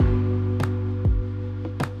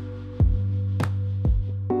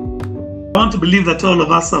want to believe that all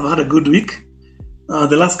of us have had a good week.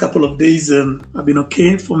 The last couple of days have been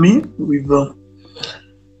okay for me. We've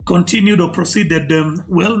continued or proceeded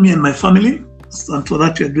well, me and my family. And for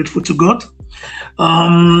that, we are grateful to God.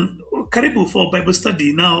 Karibu for Bible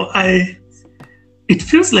study. Now, it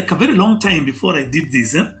feels like a very long time before I did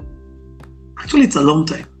this. Actually, it's a long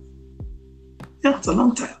time. Yeah, it's a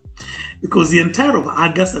long time. Because the entire of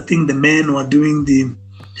August, I think the men were doing the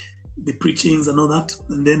preachings and all that.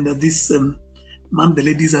 And then this month, the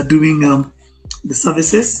ladies are doing the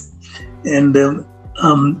services. And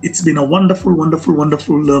it's been a wonderful, wonderful,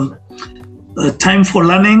 wonderful time for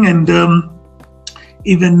learning and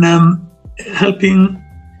even helping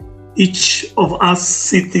each of us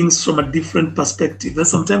see things from a different perspective. And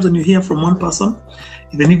sometimes when you hear from one person,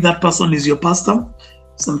 even if that person is your pastor,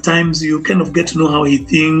 sometimes you kind of get to know how he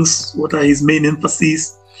thinks, what are his main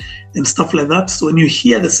emphases and stuff like that. So when you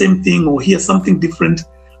hear the same thing or hear something different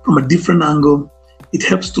from a different angle, it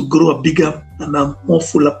helps to grow a bigger and a more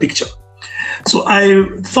fuller picture. So I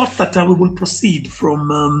thought that we will proceed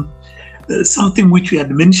from something which we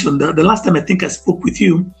had mentioned. The last time I think I spoke with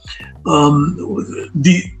you,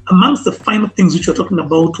 amongst the final things which we're talking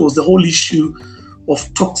about was the whole issue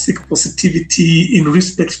of toxic positivity in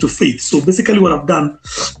respect to faith. So basically what I've done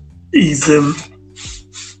is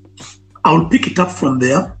I'll pick it up from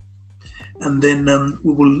there, and then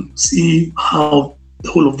we will see how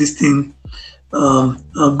the whole of this thing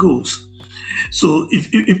goes. So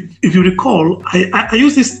if you recall, I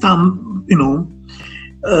use this term,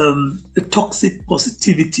 the toxic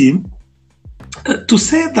positivity, to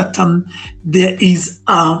say that there is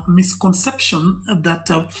a misconception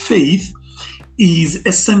that faith is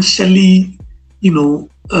essentially,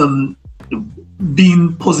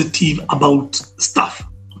 being positive about stuff,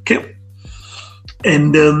 okay?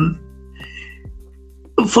 And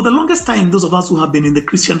for the longest time, those of us who have been in the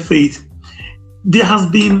Christian faith, there has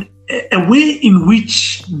been a way in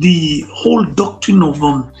which the whole doctrine of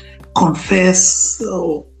confess,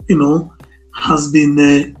 has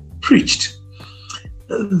been preached.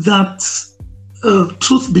 That,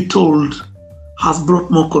 truth be told, has brought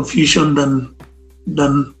more confusion than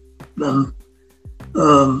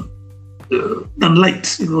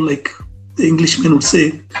light. Like the Englishman would say,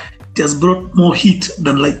 it has brought more heat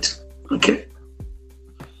than light. Okay.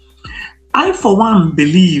 I, for one,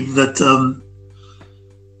 believe that,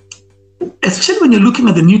 especially when you're looking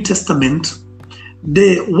at the New Testament,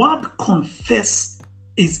 the word confess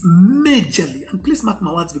is majorly, and please mark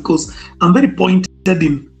my words because I'm very pointed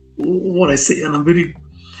in what I say and I'm very,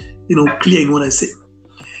 clear in what I say.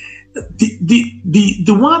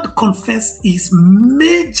 The word confess is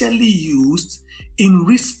majorly used in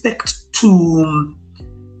respect to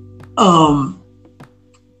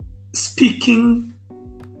speaking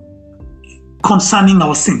concerning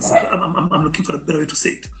our sins. I'm looking for a better way to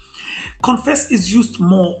say it. Confess is used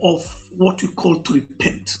more of what we call to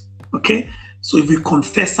repent. Okay, so if we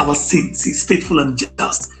confess our sins, He's faithful and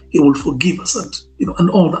just; He will forgive us, and and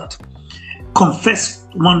all that. Confess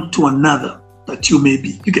one to another that you may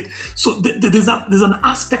be. You get so there's an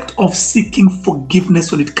aspect of seeking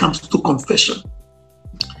forgiveness when it comes to confession.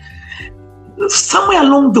 Somewhere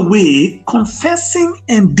along the way, confessing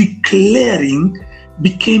and declaring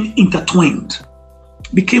became intertwined,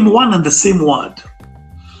 became one and the same word.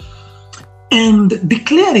 And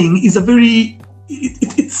declaring is a very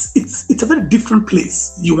it's a very different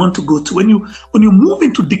place you want to go to. When you move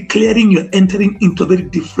into declaring, you're entering into a very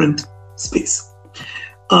different space.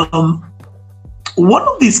 One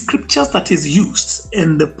of the scriptures that is used,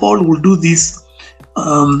 and Paul will do this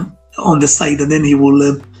on the side, and then he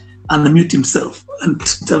will unmute himself and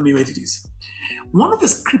tell me where it is. One of the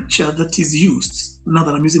scripture that is used, now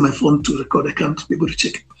that I'm using my phone to record, I can't be able to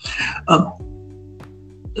check it.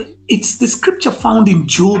 It's the scripture found in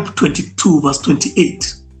Job 22 verse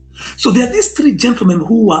 28. So there are these three gentlemen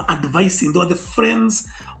who are advising. They are the friends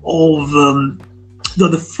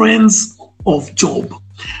of Job,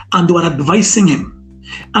 and they were advising him.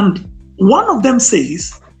 And one of them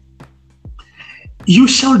says, "You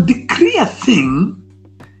shall decree a thing,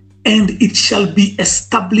 and it shall be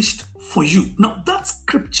established for you." Now that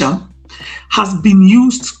scripture has been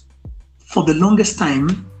used for the longest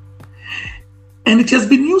time. And it has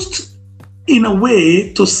been used in a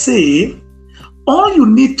way to say, all you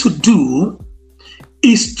need to do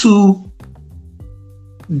is to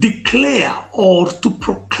declare or to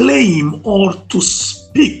proclaim or to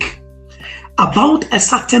speak about a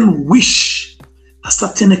certain wish, a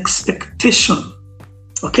certain expectation,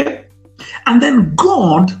 okay? And then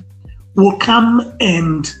God will come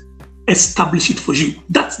and establish it for you.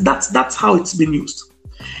 That's how it's been used.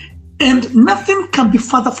 And nothing can be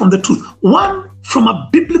further from the truth. One, from a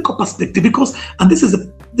biblical perspective, because, and this is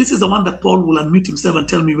the one that Paul will unmute himself and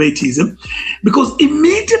tell me where it is. Because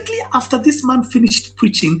immediately after this man finished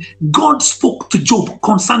preaching, God spoke to Job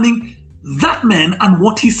concerning that man and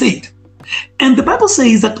what he said. And the Bible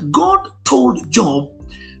says that God told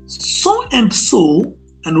Job, so and so,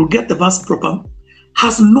 and we'll get the verse proper,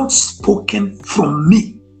 has not spoken from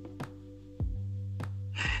me.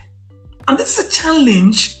 And this is a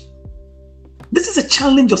challenge. This is a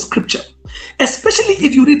challenge of scripture, especially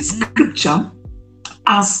if you read scripture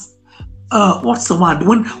as what's the word?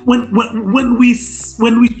 When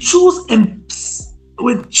we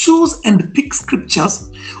choose and pick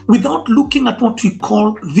scriptures without looking at what we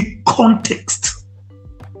call the context.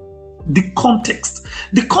 The context.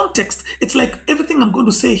 The context, it's like everything I'm going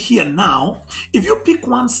to say here now. If you pick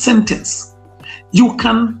one sentence, you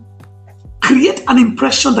can create an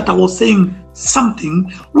impression that I was saying something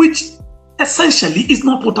which essentially is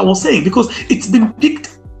not what I was saying, because it's been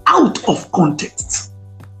picked out of context.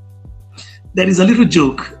 There is a little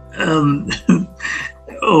joke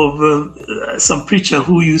of some preacher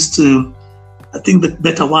who used to, I think the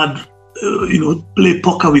better word, play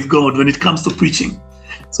poker with God when it comes to preaching.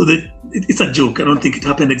 So that it's a joke. I don't think it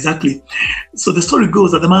happened exactly. So the story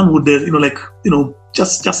goes that the man would,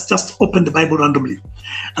 just open the Bible randomly,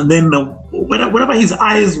 and then wherever his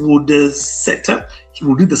eyes would set, he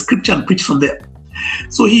would read the scripture and preach from there.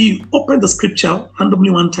 So he opened the scripture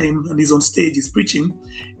randomly one time, and he's on stage, he's preaching,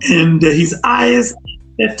 and his eyes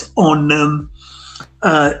set on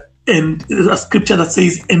and a scripture that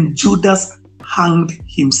says, "And Judas hanged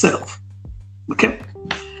himself." Okay.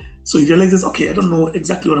 So he realizes, okay, I don't know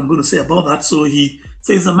exactly what I'm going to say about that. So he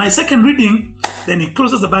says, my second reading, then he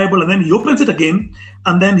closes the Bible and then he opens it again.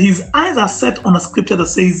 And then his eyes are set on a scripture that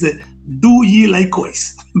says, "Do ye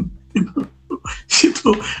likewise."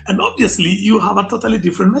 And obviously you have a totally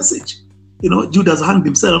different message. Judas hanged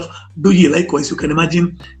himself, do ye likewise. You can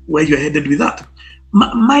imagine where you're headed with that.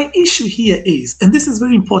 My issue here is, and this is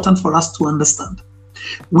very important for us to understand,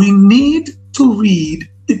 we need to read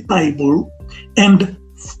the Bible and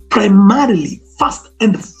primarily, first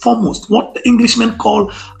and foremost, what the Englishmen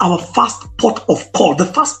call our first port of call. The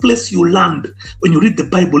first place you land when you read the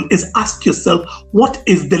Bible is ask yourself, what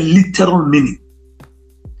is the literal meaning?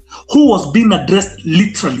 Who was being addressed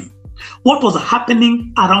literally? What was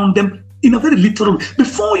happening around them in a very literal way?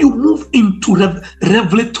 Before you move into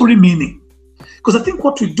revelatory meaning. Because I think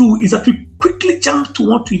what we do is that we quickly jump to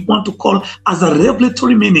what we want to call as a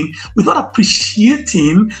revelatory meaning without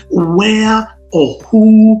appreciating where or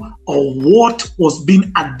who or what was being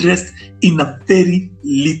addressed in a very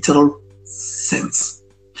literal sense.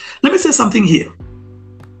 Let me say something here.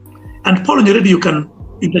 And Paul, when you're ready, you can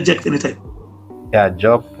interject anytime. Yeah,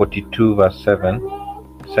 Job 42 verse 7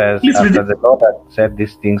 says, after the Lord had said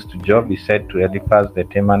these things to Job, he said to Eliphaz the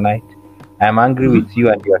Temanite, I am angry with you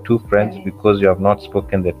and your two friends because you have not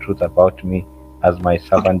spoken the truth about me as my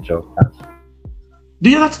servant Job has. Do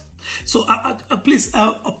you hear that? So please,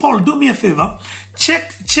 Paul, do me a favor.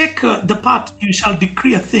 Check the part, you shall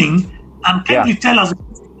decree a thing, and can you tell us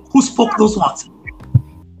who spoke those words?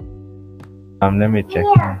 Let me check.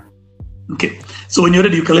 Okay. So when you're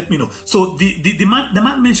ready, you can let me know. So the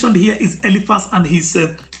man mentioned here is Eliphaz and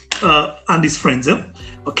his friends.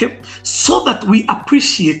 Okay. So that we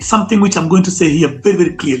appreciate something which I'm going to say here very,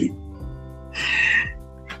 very clearly.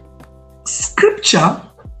 Scripture.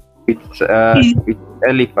 It's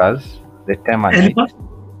Eliphaz, the Temanite.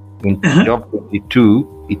 In Job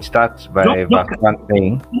 22, it starts by verse 1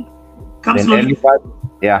 saying, then Eliphaz,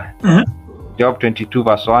 Job 22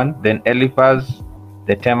 verse 1, then Eliphaz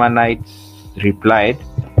the Temanites replied.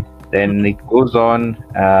 Then it goes on,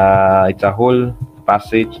 it's a whole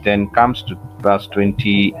passage, then comes to verse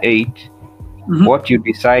 28. What you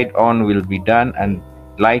decide on will be done, and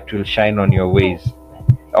light will shine on your ways.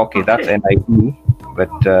 Okay, that's NIV. But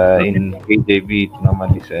in KJV, it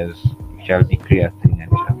normally says, you shall decree a thing and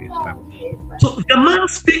it shall be established. So the man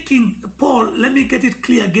speaking, Paul, let me get it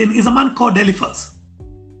clear again, is a man called Eliphaz.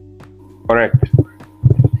 Correct.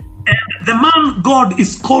 And the man God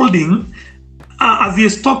is calling, as he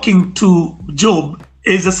is talking to Job,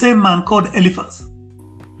 is the same man called Eliphaz.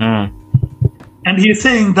 And he is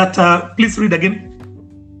saying that, please read again.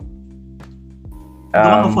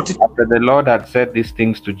 After the Lord had said these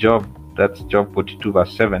things to Job, that's Job 42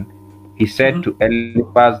 verse 7, he said to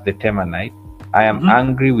Eliphaz the Temanite, I am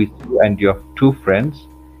angry with you and your two friends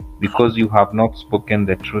because you have not spoken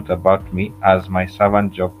the truth about me as my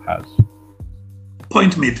servant Job has.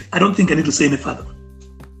 Point made. I don't think I need to say any further.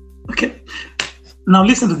 Okay. Now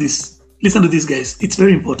listen to this. Listen to this, guys. It's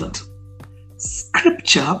very important.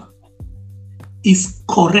 Scripture is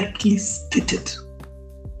correctly stated.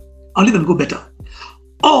 I'll even go better.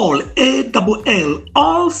 All, A-double-L,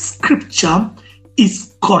 all scripture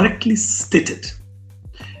is correctly stated.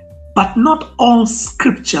 But not all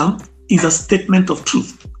scripture is a statement of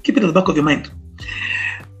truth. Keep it at the back of your mind.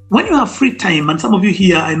 When you have free time, and some of you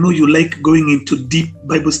here, I know you like going into deep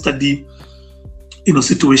Bible study,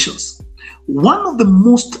 situations. One of the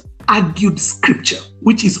most argued scripture,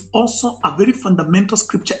 which is also a very fundamental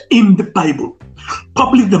scripture in the Bible,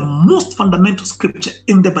 probably the most fundamental scripture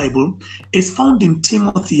in the Bible, is found in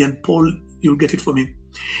Timothy and Paul. You'll get it for me,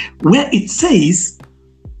 where it says,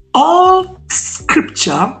 all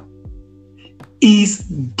scripture is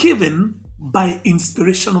given by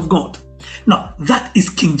inspiration of God. Now, that is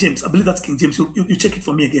King James. I believe that's King James. You check it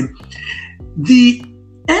for me again. The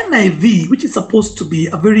NIV, which is supposed to be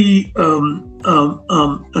a very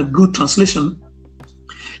a good translation,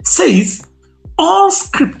 says all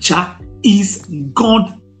scripture is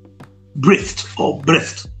God-breathed or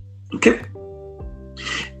breathed. Okay?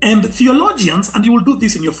 And theologians, and you will do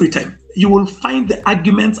this in your free time, you will find the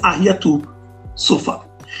arguments are here to so far.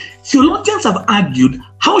 Theologians have argued,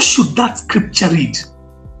 how should that scripture read?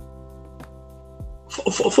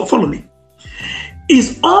 Follow me.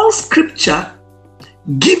 Is all scripture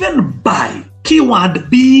given by, keyword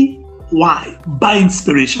B-Y, by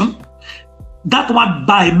inspiration? That word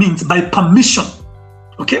by means by permission.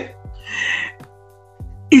 Okay?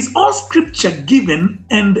 Is all scripture given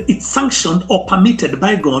and it's sanctioned or permitted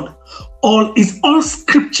by God, or is all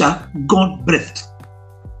scripture God-breathed?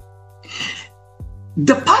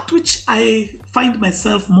 The part which I find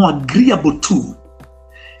myself more agreeable to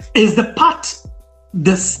is the part,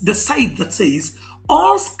 the side that says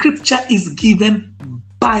all scripture is given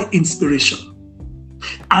by inspiration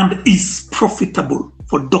and is profitable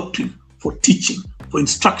for doctrine, for teaching, for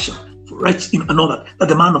instruction, for writing, and all that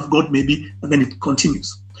the man of God may be. And then it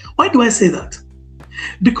continues. Why do I say that?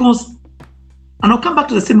 Because, and I'll come back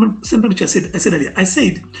to the same thing which I said earlier. I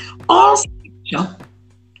said all scripture.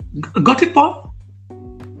 Got it, Paul?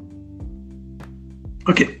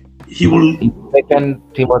 Okay. He will. In 2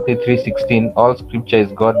 Timothy 3:16, all scripture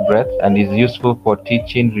is God-breathed and is useful for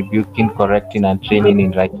teaching, rebuking, correcting, and training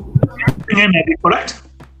in righteousness. Correct?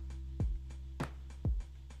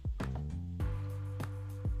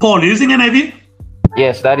 Paul, using NIV?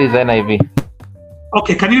 Yes, that is NIV.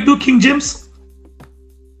 Okay, can you do King James?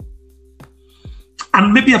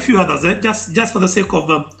 And maybe a few others, just for the sake of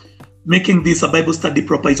making this a Bible study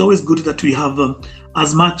proper. It's always good that we have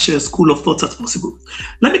as much school of thoughts as possible.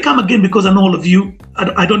 Let me come again, because I know all of you,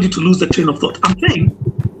 I don't need to lose the train of thought. I'm saying,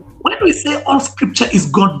 when we say all scripture is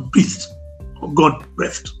God-breathed or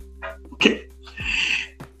God-breathed, okay,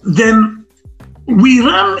 then we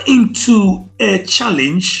run into a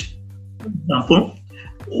challenge, for example,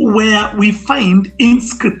 where we find in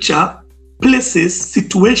scripture places,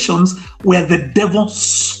 situations where the devil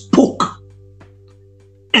spoke,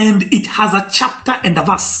 and it has a chapter and a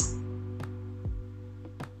verse.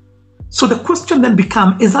 So the question then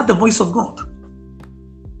becomes, is that the voice of God?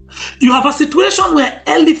 You have a situation where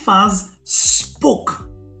Eliphaz spoke.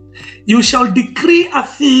 You shall decree a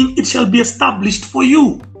thing, it shall be established for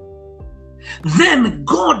you. Then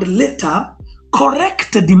God later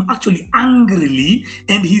corrected him, actually angrily,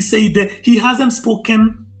 and he said, he hasn't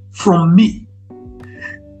spoken from me.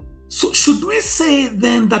 So should we say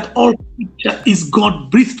then that all scripture is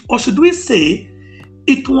God-breathed, or should we say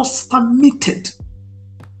it was permitted?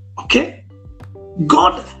 Okay?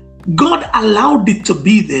 God allowed it to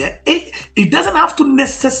be there. It doesn't have to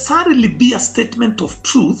necessarily be a statement of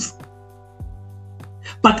truth,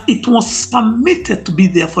 but it was permitted to be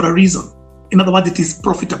there for a reason. In other words, it is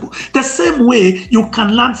profitable. The same way you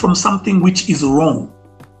can learn from something which is wrong.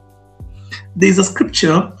 There is a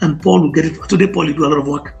scripture, and Paul will get it. Today, Paul will do a lot of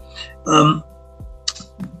work.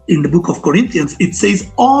 In the book of Corinthians, it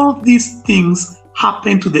says, all these things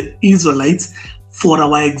happened to the Israelites for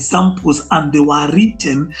our examples, and they were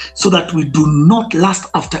written so that we do not lust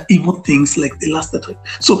after evil things like they lusted.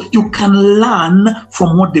 So you can learn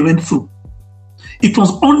from what they went through. It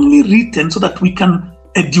was only written so that we can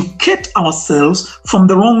educate ourselves from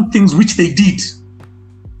the wrong things which they did,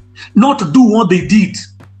 not do what they did.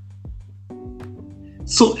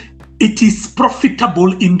 So it is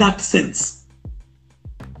profitable in that sense.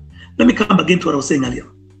 Let me come again to what I was saying earlier.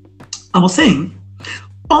 I was saying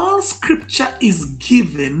all scripture is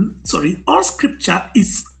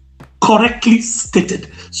correctly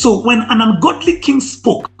stated. So when an ungodly king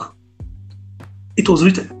spoke, it was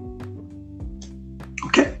written.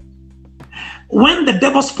 Okay? When the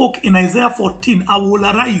devil spoke in Isaiah 14, I will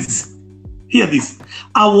arise. Hear this.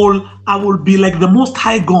 I will be like the Most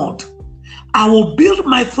High God. I will build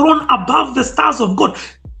my throne above the stars of God.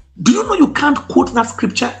 Do you know you can't quote that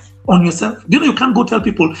scripture on yourself? Do you know you can't go tell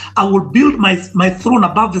people, I will build my throne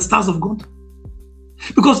above the stars of God?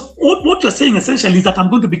 Because what you're saying essentially is that I'm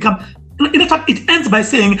going to become, in fact, it ends by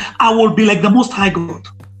saying, I will be like the Most High God.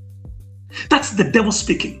 That's the devil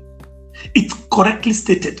speaking. It's correctly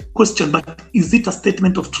stated. Question, but is it a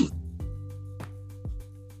statement of truth?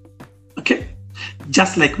 Okay?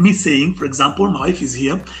 Just like me saying, for example, my wife is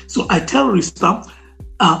here. So I tell Rista,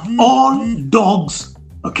 all dogs,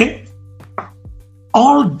 okay?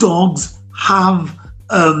 All dogs have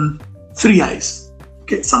 3 eyes.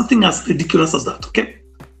 Okay? Something as ridiculous as that, okay?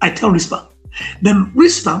 I tell Rista. Then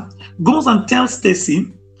Rista goes and tells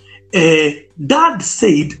Stacy, Dad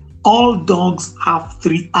said all dogs have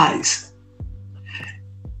 3 eyes.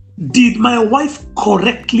 Did my wife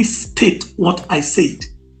correctly state what I said?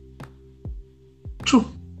 True.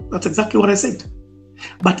 That's exactly what I said.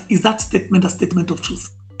 But is that statement a statement of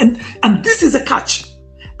truth? And this is a catch.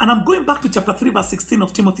 And I'm going back to chapter 3, verse 16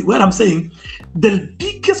 of Timothy, where I'm saying the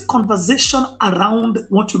biggest conversation around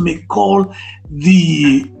what you may call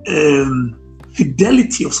the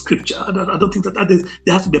fidelity of Scripture. I don't think that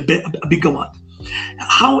there has to be a bigger one.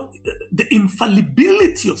 How the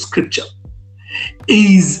infallibility of Scripture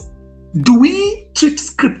is, do we treat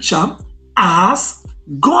Scripture as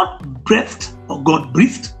God breathed or God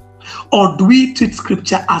breathed, or do we treat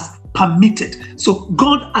Scripture as permitted? So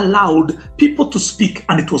God allowed people to speak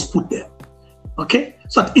and it was put there. Okay?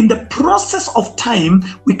 So that in the process of time,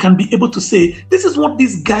 we can be able to say, this is what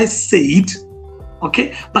this guy said,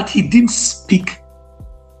 okay? But he didn't speak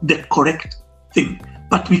the correct thing.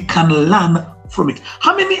 But we can learn from it.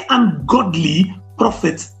 How many ungodly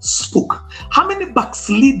prophets spoke? How many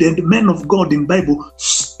backslidden men of God in Bible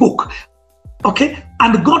spoke? Okay,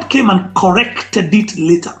 and God came and corrected it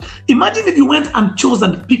later. Imagine if you went and chose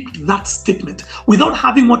and picked that statement without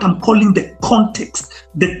having what I'm calling the context,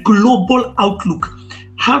 the global outlook,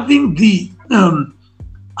 having an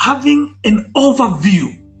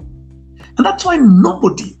overview. And that's why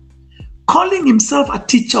nobody calling himself a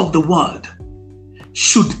teacher of the word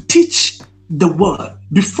should teach the word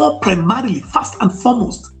before primarily, first and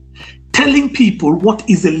foremost, telling people what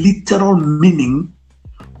is the literal meaning.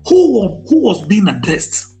 Who was being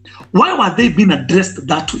addressed? Why were they being addressed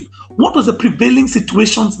that way? What was the prevailing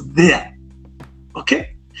situations there?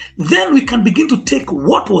 Okay? Then we can begin to take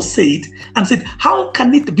what was said and say, how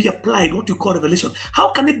can it be applied, what you call revelation?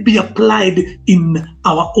 How can it be applied in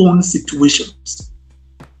our own situations?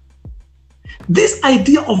 This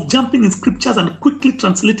idea of jumping in scriptures and quickly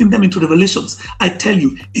translating them into revelations, I tell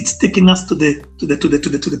you, it's taking us to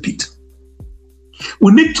the pit.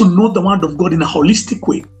 We need to know the word of God in a holistic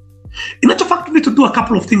way. In actual fact, we need to do a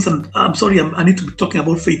couple of things, and I'm sorry, I need to be talking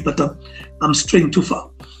about faith, but I'm straying too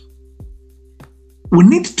far. We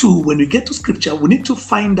need to, when we get to scripture, we need to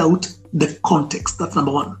find out the context. That's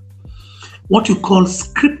number one. What you call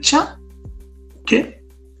scripture, okay,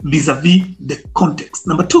 vis-a-vis the context.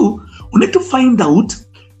 Number two, we need to find out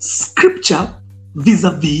scripture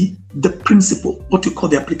vis-a-vis the principle, what you call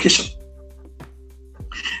the application.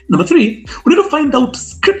 Number three, we need to find out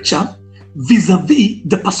scripture vis-a-vis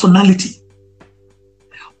the personality.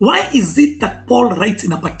 Why is it that Paul writes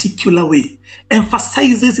in a particular way,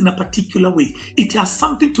 emphasizes in a particular way? It has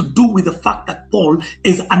something to do with the fact that Paul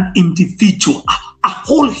is an individual, a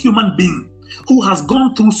whole human being who has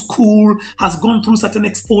gone through school, has gone through certain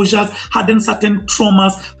exposures, had certain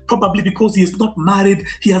traumas, probably because he is not married.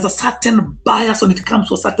 He has a certain bias when it comes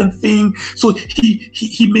to a certain thing. So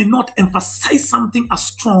he may not emphasize something as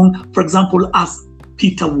strong, for example, as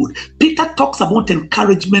Peter would. Peter talks about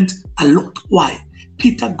encouragement a lot. Why?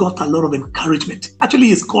 Peter got a lot of encouragement. Actually,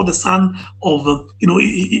 he's called the son of,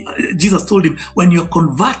 Jesus told him, when you're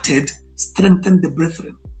converted, strengthen the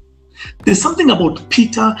brethren. There's something about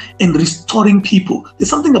Peter and restoring people. There's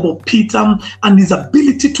something about Peter and his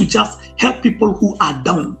ability to just help people who are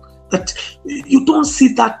down that you don't see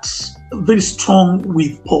that very strong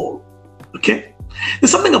with Paul. Okay? There's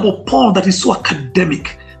something about Paul that is so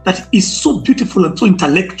academic, that is so beautiful and so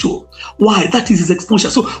intellectual. Why? That is his exposure.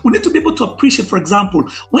 So we need to be able to appreciate, for example,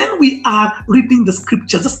 when we are reading the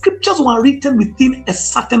scriptures were written within a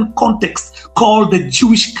certain context called the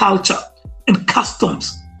Jewish culture and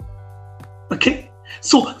customs. Okay?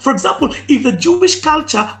 So, for example, if the Jewish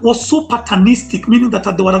culture was so patternistic, meaning that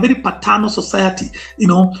they were a very paternal society,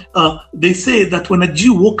 they say that when a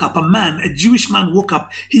Jew woke up, a Jewish man woke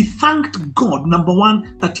up, he thanked God, number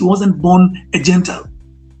one, that he wasn't born a Gentile.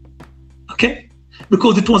 Okay?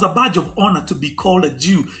 Because it was a badge of honor to be called a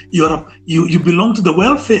Jew. You belong to the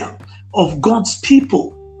welfare of God's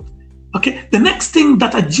people. Okay, the next thing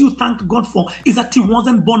that a Jew thanked God for is that he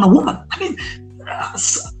wasn't born a woman. I mean,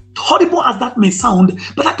 horrible as that may sound,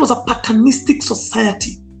 but that was a paternalistic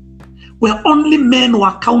society where only men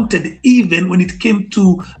were counted, even when it came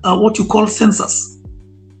to what you call census.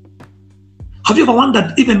 Have you ever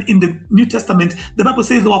wondered, even in the New Testament, the Bible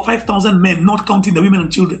says there were 5,000 men, not counting the women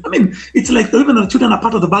and children. I mean, it's like the women and the children are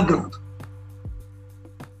part of the background.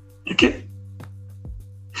 Okay?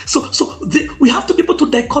 So we have to be able to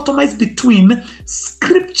dichotomize between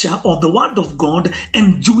scripture or the word of God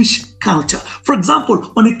and Jewish culture. For example,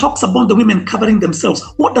 when he talks about the women covering themselves,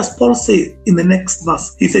 what does Paul say in the next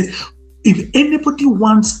verse? He says, if anybody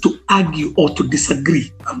wants to argue or to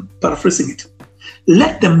disagree, I'm paraphrasing it,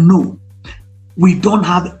 let them know we don't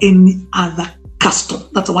have any other custom.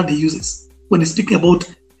 That's the word he uses when he's speaking about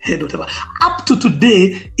head, whatever. Up to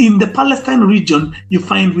today, in the Palestine region, you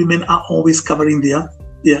find women are always covering their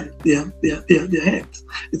head.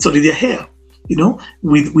 Sorry, their hair, you know,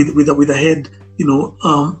 with a head, you know,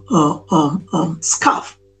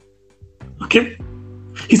 scarf. Okay?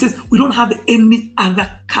 He says, we don't have any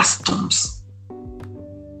other customs.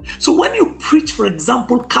 So when you preach, for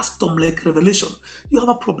example, custom like Revelation, you have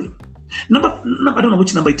a problem. I don't know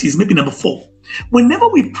which number it is, maybe number 4. Whenever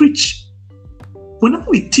we teach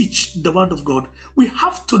the word of God, we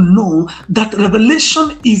have to know that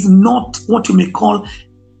Revelation is not what you may call,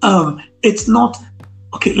 it's not,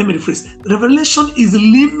 okay, let me rephrase. Revelation is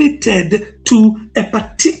limited to a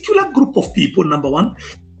particular group of people, number 1,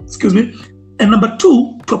 excuse me, and number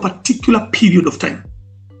 2, to a particular period of time.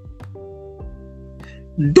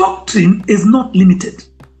 Doctrine is not limited.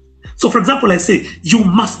 So, for example, I say, you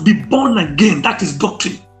must be born again. That is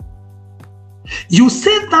doctrine. You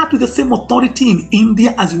say that with the same authority in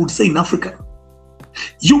India as you would say in Africa.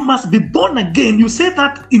 You must be born again. You say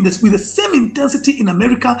that with the same intensity in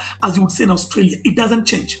America as you would say in Australia. It doesn't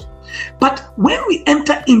change. But when we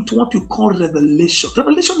enter into what you call revelation,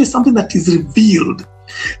 revelation is something that is revealed.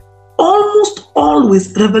 Almost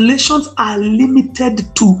always, revelations are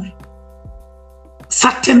limited to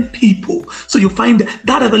certain people. So you find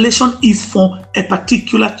that revelation is for a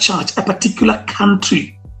particular church, a particular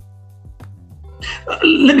country.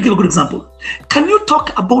 Let me give a good example. Can you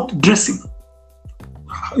talk about dressing?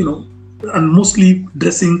 You know, and mostly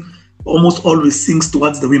dressing almost always sings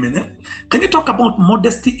towards the women. Can you talk about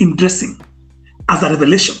modesty in dressing as a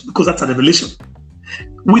revelation? Because that's a revelation.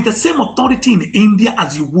 With the same authority in India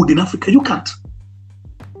as you would in Africa, you can't.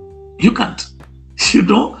 You can't. You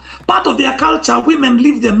know, part of their culture, women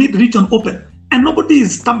leave their mid-region open and nobody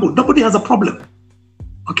is stumbled. Nobody has a problem.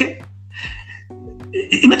 Okay?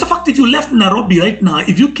 In matter of fact, if you left Nairobi right now,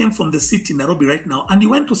 if you came from the city, Nairobi right now, and you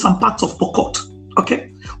went to some parts of Pokot,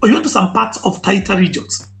 okay? Or you went to some parts of Taita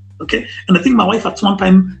regions, okay? And I think my wife at one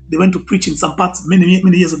time, they went to preach in some parts, many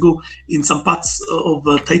years ago, in some parts of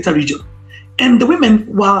Taita region. And the women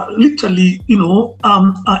were literally, you know,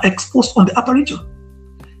 exposed on the upper region.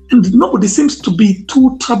 And nobody seems to be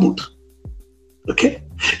too troubled. Okay?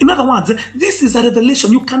 In other words, this is a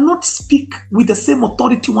revelation. You cannot speak with the same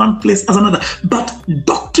authority one place as another. But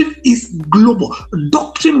doctrine is global.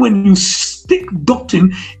 Doctrine, when you speak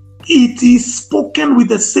doctrine, it is spoken with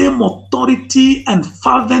the same authority and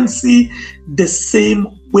fervency, the same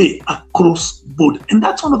way across board. And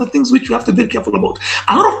that's one of the things which we have to be very careful about.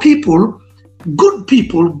 A lot of people,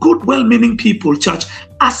 good, well-meaning people, church,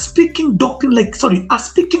 are speaking doctrine are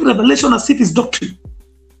speaking revelation as if it's doctrine.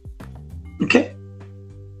 Okay?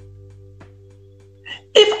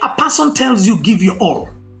 If a person tells you, give your all,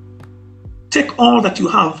 take all that you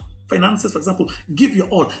have, finances, for example, give your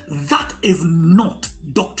all, that is not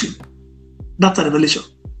doctrine. That's a revelation.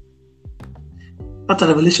 That's a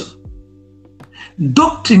revelation.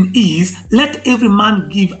 Doctrine is, let every man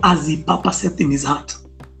give as he purposeth in his heart.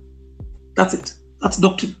 That's it. That's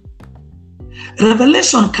doctrine.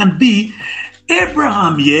 Revelation can be,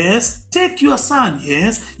 Abraham, yes, take your son,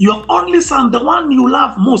 yes, your only son, the one you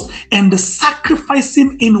love most, and sacrifice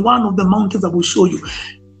him in one of the mountains I will show you.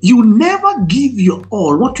 You never give your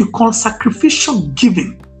all, what you call sacrificial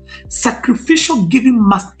giving. Sacrificial giving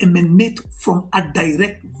must emanate from a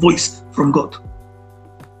direct voice from God.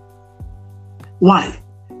 Why?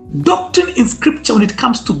 Doctrine in scripture, when it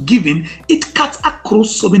comes to giving, it cuts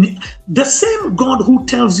across so many. The same God who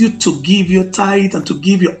tells you to give your tithe and to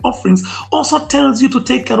give your offerings also tells you to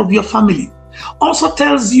take care of your family, also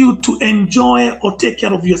tells you to enjoy or take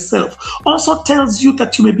care of yourself, also tells you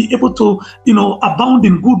that you may be able to, you know, abound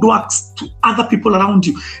in good works to other people around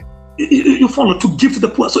you. You follow, to give to the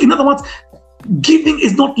poor. So in other words, giving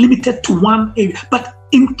is not limited to one area. But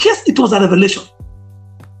in case it was a revelation,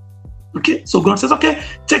 Okay, so God says, okay,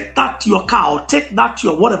 take that your cow, take that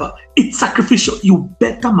your whatever. It's sacrificial. You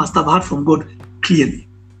better must have heard from God clearly.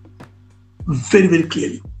 Very, very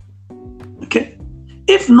clearly. Okay?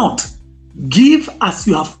 If not, give as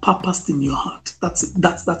you have purposed in your heart. That's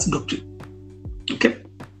doctrine. Okay?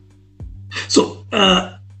 So,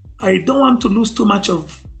 I don't want to lose too much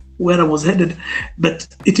of where I was headed, but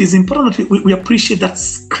it is important that we appreciate that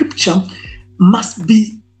scripture must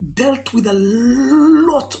be dealt with a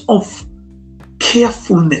lot of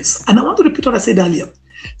carefulness. And I want to repeat what I said earlier.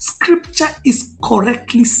 Scripture is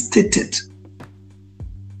correctly stated,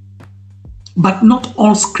 but not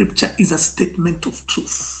all scripture is a statement of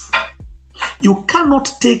truth. You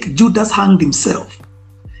cannot take Judas hanged himself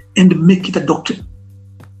and make it a doctrine.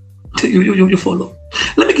 You follow?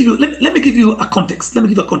 Let me give you a context.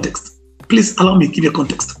 Please allow me to give you a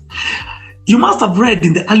context. You must have read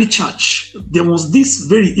in the early church, there was this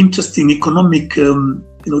very interesting economic,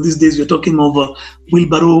 these days we're talking of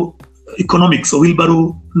wheelbarrow economics or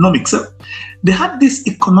wheelbarrownomics. They had this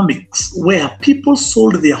economics where people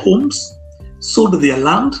sold their homes, sold their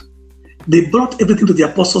land, they brought everything to the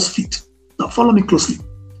apostles' feet. Now follow me closely.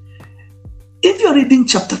 If you're reading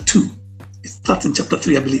chapter 2, it starts in chapter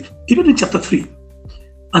 3, I believe. If you're in chapter 3,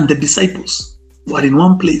 and the disciples were in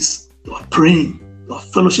one place, they were praying, they were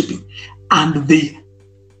fellowshipping, and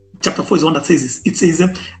chapter 4 is the one that says this. It says,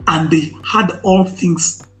 and they had all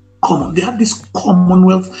things common. They had this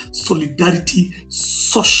commonwealth, solidarity,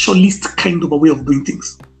 socialist kind of a way of doing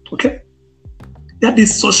things. Okay? They had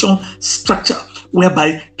this social structure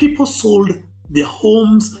whereby people sold their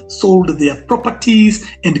homes, sold their properties,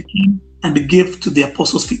 and came and gave to the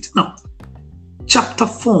apostles' feet. Now, chapter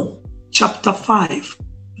 4, chapter 5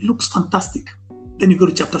 looks fantastic. Then you go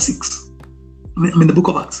to chapter 6. The book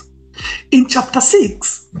of Acts. In chapter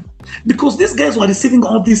 6, because these guys were receiving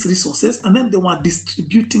all these resources and then they were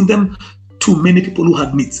distributing them to many people who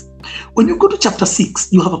had needs. When you go to chapter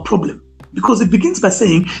 6, you have a problem because it begins by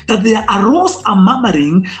saying that there arose a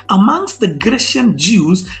murmuring amongst the Grecian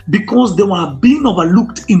Jews because they were being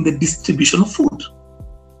overlooked in the distribution of food.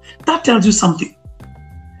 That tells you something.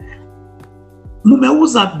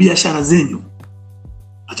 Mumeuza biashara zenyu.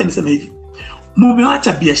 Acha niseme hivi.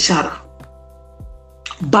 Mumeacha biashara.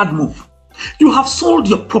 Bad move. You have sold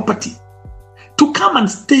your property to come and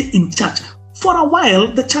stay in church. For a while,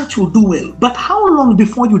 the church will do well. But how long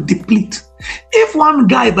before you deplete? If one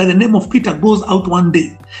guy by the name of Peter goes out one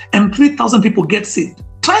day and 3,000 people get saved,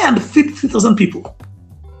 try and feed 3,000 people.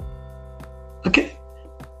 Okay?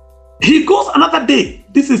 He goes another day.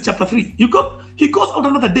 This is chapter 3. He goes out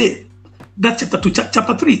another day. That's chapter 2.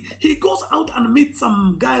 Chapter 3. He goes out and meets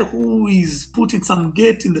some guy who is put in some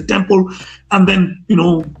gate in the temple. And then,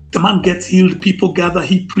 the man gets healed. People gather.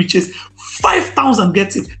 He preaches. 5,000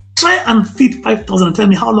 gets it. Try and feed 5,000 and tell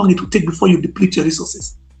me how long it will take before you deplete your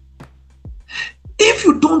resources. If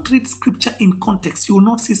you don't read scripture in context, you will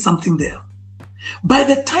not see something there. By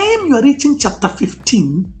the time you are reaching chapter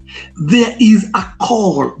 15, there is a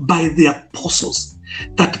call by the apostles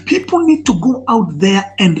that people need to go out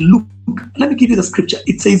there and look. Let me give you the scripture.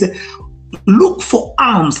 It says, look for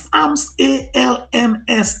alms. Alms,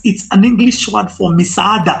 A-L-M-S. It's an English word for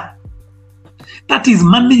misada. That is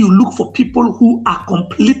money you look for people who are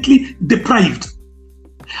completely deprived.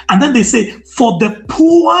 And then they say, for the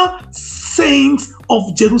poor saints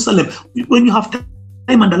of Jerusalem. When you have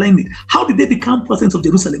time, underline it. How did they become poor saints of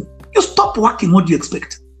Jerusalem? You stop working, what do you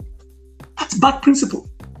expect? That's bad principle.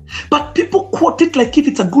 But people quote it like if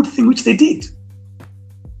it's a good thing, which they did.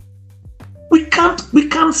 We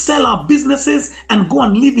can't sell our businesses and go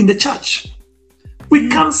and live in the church. We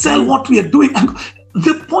can't sell what we are doing. And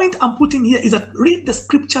the point I'm putting here is that read the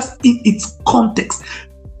scriptures in its context.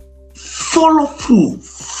 Follow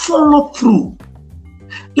through.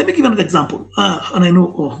 Let me give another example. And I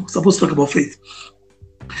know, I'm supposed to talk about faith.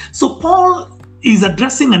 So Paul is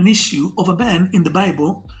addressing an issue of a man in the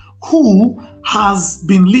Bible who has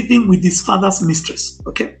been living with his father's mistress.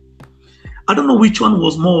 Okay? I don't know which one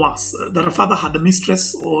was more worse, that the father had a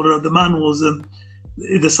mistress or the man was,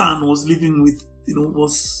 the son was living with,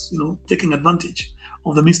 taking advantage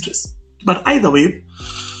of the mistress. But either way,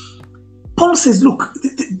 Paul says, look,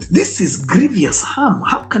 this is grievous harm.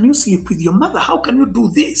 How can you sleep with your mother? How can you do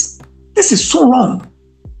this? This is so wrong.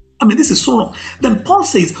 This is so wrong. Then Paul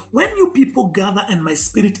says, when you people gather and my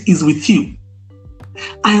spirit is with you,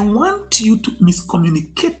 I want you to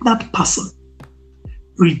miscommunicate that person.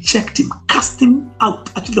 Reject him, cast him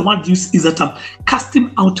out. Actually, the word used is that cast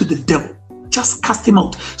him out to the devil. Just cast him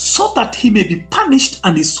out so that he may be punished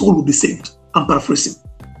and his soul will be saved. I'm paraphrasing.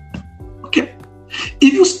 Okay?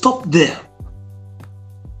 If you stop there,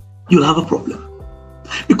 you'll have a problem.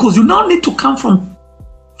 Because you now need to come from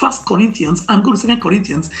 1 Corinthians and go to 2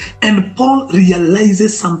 Corinthians, and Paul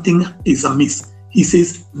realizes something is amiss. He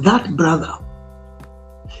says, that brother,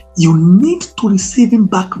 you need to receive him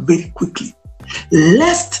back very quickly,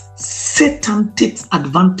 lest Satan takes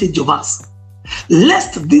advantage of us,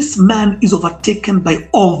 lest this man is overtaken by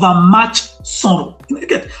overmuch sorrow.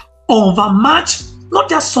 Again, overmuch, not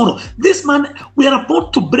just sorrow. This man, we are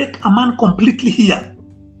about to break a man completely here.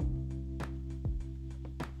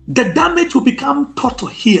 The damage will become total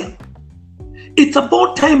here. It's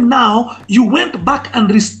about time now you went back and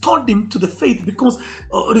restored him to the faith, because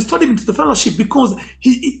restored him to the fellowship, because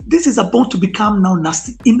this is about to become now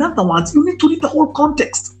nasty. In other words, you need to read the whole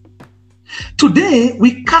context. Today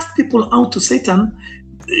we cast people out to Satan,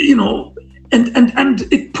 and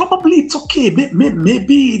it probably it's okay.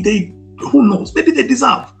 Maybe they, who knows? Maybe they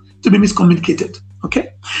deserve to be miscommunicated.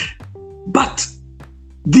 Okay, but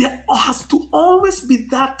there has to always be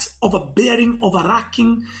that of a bearing, of a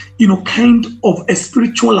racking, kind of a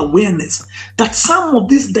spiritual awareness that some of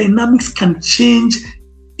these dynamics can change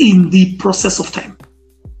in the process of time.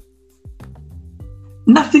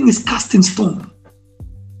 Nothing is cast in stone.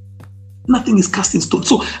 Nothing is cast in stone.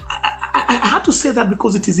 So I had to say that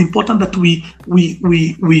because it is important that we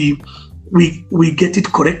get it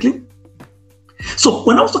correctly. So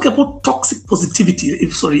when I was talking about toxic positivity,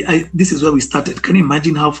 this is where we started. Can you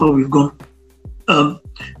imagine how far we've gone? I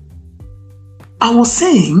was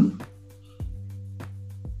saying,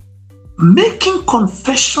 making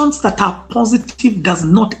confessions that are positive does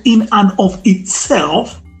not in and of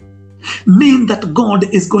itself mean that God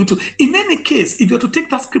is going to. In any case, if you were to take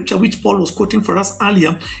that scripture which Paul was quoting for us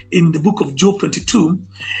earlier in the book of Job 22,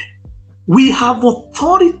 we have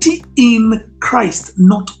authority in Christ,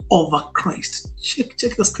 not over Christ. Check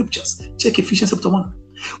the scriptures. Check Ephesians chapter 1.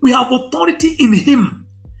 We have authority in him.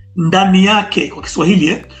 Ndani yake kwa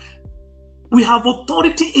Kiswahili. We have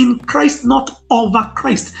authority in Christ, not over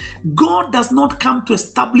Christ. God does not come to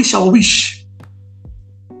establish our wish.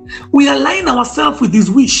 We align ourselves with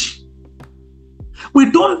his wish.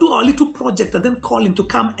 We don't do our little project and then call him to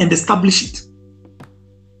come and establish it.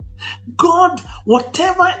 God,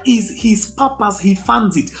 whatever is his purpose, he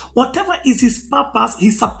funds it. Whatever is his purpose,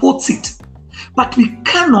 he supports it. But we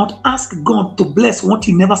cannot ask God to bless what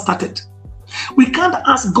he never started. We can't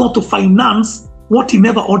ask God to finance what he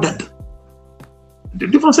never ordered. Do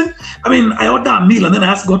you know what I'm saying? I mean, I order a meal and then I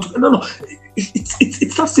ask God to, no.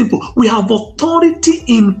 It's that simple. We have authority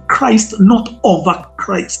in Christ, not over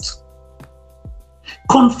Christ.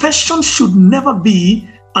 Confession should never be,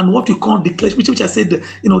 and what we call declaration, which I said,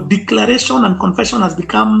 declaration and confession has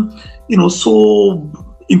become, so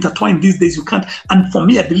intertwined these days. You can't. And for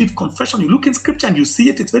me, I believe confession, you look in scripture and you see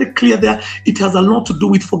it, it's very clear there. It has a lot to do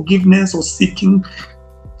with forgiveness or speaking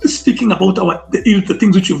about the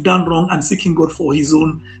things which you've done wrong and seeking God for his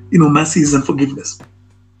own, mercies and forgiveness.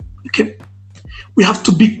 Okay. We have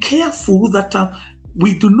to be careful that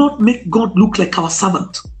we do not make God look like our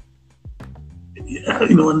servant.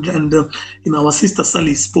 Our sister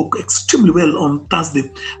Sally spoke extremely well on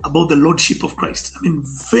Thursday about the lordship of Christ. I mean,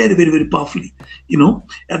 very, very, very powerfully.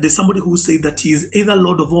 There's somebody who said that he is either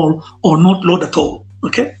Lord of all or not Lord at all.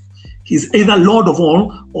 Okay, he's either Lord of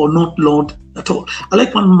all or not Lord at all. I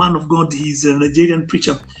like one man of God. He's a Nigerian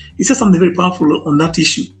preacher. He said something very powerful on that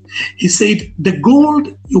issue. He said, "The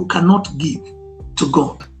gold you cannot give to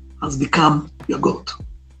God has become your God."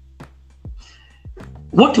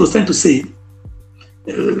 What he was trying to say.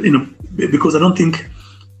 Because I don't think,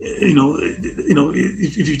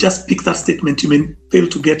 if you just pick that statement, you may fail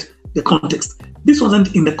to get the context. This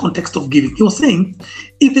wasn't in the context of giving. He was saying,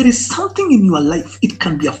 if there is something in your life, it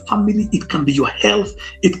can be a family, it can be your health,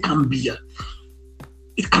 it can be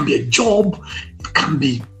a job, it can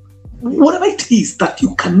be whatever it is that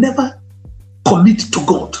you can never commit to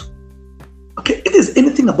God. Okay, if there's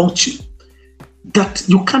anything about you that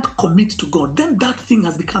you can't commit to God, then that thing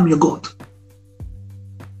has become your God.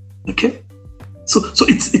 Okay, so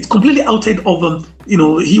it's completely outside of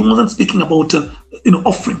he wasn't speaking about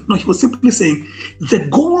offering. No, he was simply saying the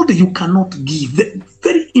gold you cannot give, the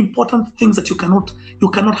very important things that you cannot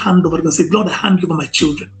hand over. You can say, Lord, I hand over my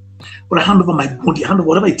children, or I hand over my body, I hand over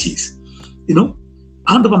whatever it is.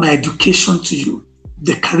 I hand over my education to you,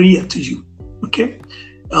 the career to you. Okay,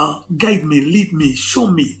 guide me, lead me, show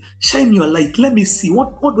me, shine your light. Let me see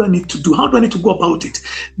what do I need to do? How do I need to go about it?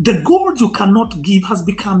 The gold you cannot give has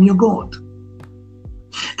become your God.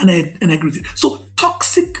 And I agree with it. So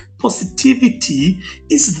toxic positivity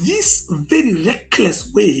is this very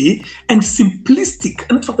reckless way and simplistic,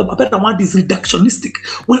 and in fact, a better word is reductionistic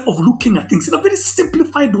way of looking at things in a very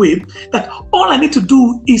simplified way, that all I need to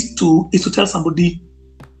do is to tell somebody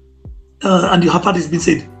and you have heard it's been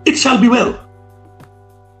said, it shall be well.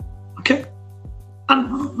 Okay?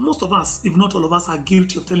 And most of us, if not all of us, are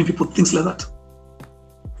guilty of telling people things like that.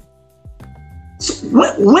 So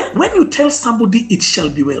when you tell somebody it shall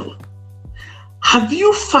be well, have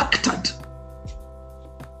you factored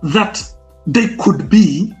that they could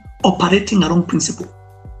be operating a wrong principle?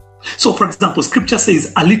 So, for example, scripture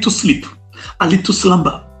says, a little sleep, a little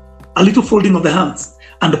slumber, a little folding of the hands,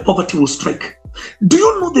 and the poverty will strike. Do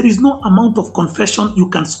you know there is no amount of confession you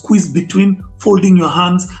can squeeze between folding your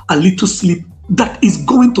hands, a little sleep, that is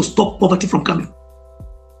going to stop poverty from coming?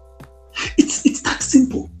 It's that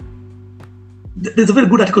simple. There's a very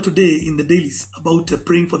good article today in the dailies about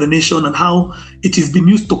praying for the nation and how it is being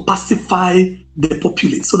used to pacify the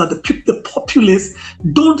populace so that the populace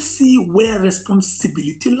don't see where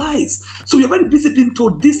responsibility lies. So we are very busy being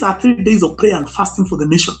told these are 3 days of prayer and fasting for the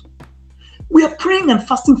nation. We are praying and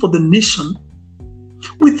fasting for the nation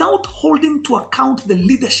without holding to account the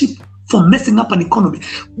leadership for messing up an economy.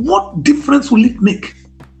 What difference will it make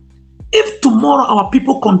if tomorrow our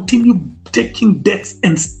people continue taking debts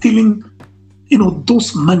and stealing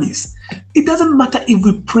those monies? It doesn't matter if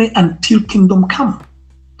we pray until kingdom come.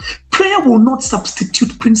 Prayer will not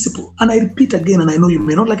substitute principle. And I repeat again, and I know you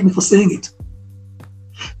may not like me for saying it.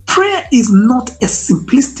 Prayer is not a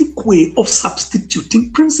simplistic way of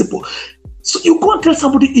substituting principle. So you go and tell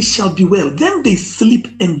somebody it shall be well, then they sleep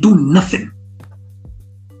and do nothing.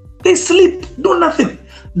 They sleep, do nothing.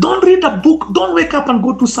 Don't read a book. Don't wake up and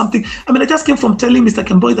go do something. I mean, I just came from telling Mr.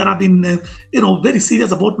 Kemboy that I've been, very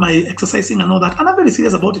serious about my exercising and all that. And I'm very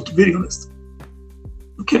serious about it, to be very honest.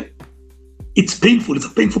 Okay? It's painful. It's a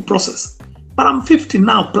painful process. But I'm 50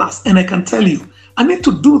 now plus, and I can tell you, I need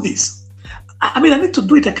to do this. I need to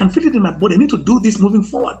do it. I can feel it in my body. I need to do this moving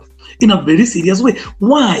forward in a very serious way.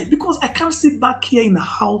 Why? Because I can't sit back here in the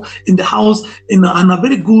house, in a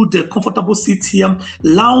very good, comfortable seat here,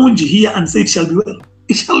 lounge here and say it shall be well.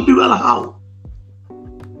 It shall be well how?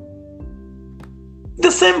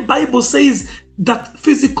 The same Bible says that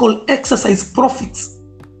physical exercise profits.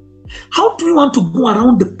 How do you want to go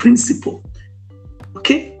around the principle?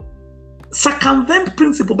 Okay? Circumvent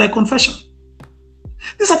principle by confession.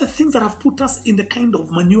 These are the things that have put us in the kind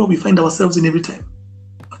of manure we find ourselves in every time.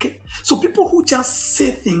 Okay? So people who just say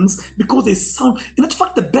things because they sound, in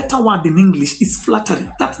fact, the better word in English is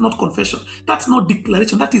flattery. That's not confession. That's not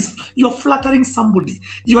declaration. That is, you're flattering somebody.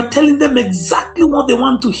 You are telling them exactly what they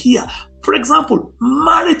want to hear. For example,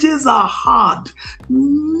 marriages are hard.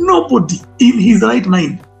 Nobody in his right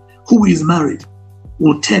mind who is married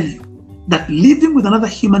will tell you that living with another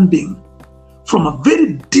human being from a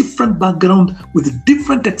very different background, with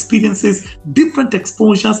different experiences, different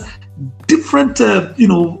exposures, different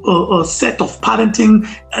set of parenting,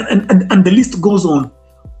 and the list goes on.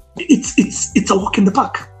 It's a walk in the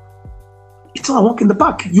park. It's not a walk in the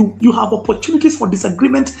park. You have opportunities for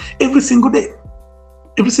disagreement every single day.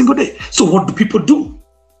 Every single day. So what do?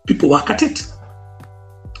 People work at it.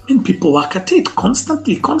 People work at it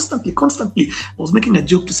constantly. I was making a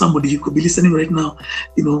joke to somebody, you could be listening right now,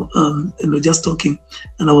 just talking,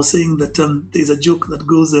 and I was saying that there's a joke that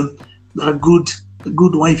goes that a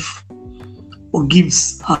good wife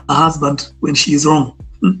forgives her husband when she is wrong.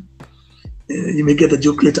 You may get a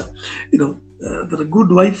joke later. That a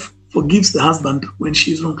good wife forgives the husband when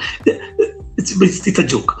she is wrong. It's a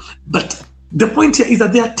joke. But the point here is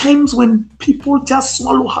that there are times when people just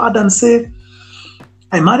swallow hard and say,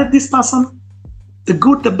 I married this person, the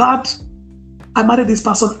good, the bad. I married this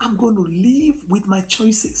person. I'm going to live with my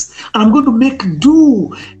choices. And I'm going to make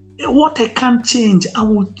do. What I can't change, I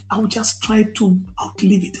will just try to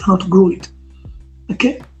outlive it and outgrow it.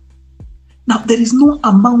 Okay? Now, there is no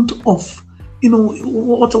amount of,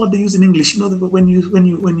 what they use in English, when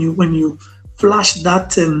you flash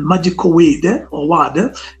that magical word or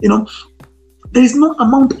word, there is no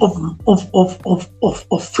amount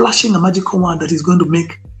of flashing a magical word that is going to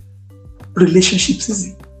make relationships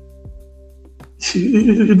easy.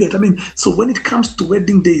 You get? So when it comes to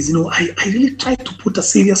wedding days, I really try to put a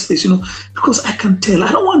serious face, because I can tell.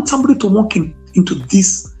 I don't want somebody to walk into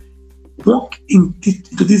this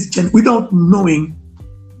journey without knowing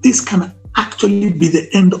this can actually be the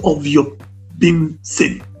end of your being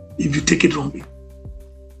sane if you take it wrongly.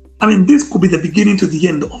 This could be the beginning to the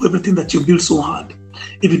end of everything that you build so hard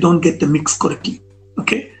if you don't get the mix correctly.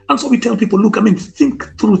 Okay? And so we tell people, look,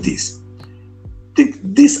 think through this.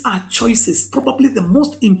 These are choices, probably the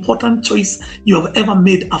most important choice you have ever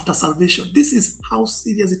made after salvation. This is how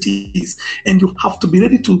serious it is. And you have to be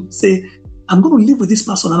ready to say, I'm going to live with this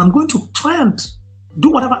person and I'm going to try and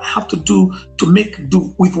do whatever I have to do to make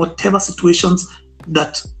do with whatever situations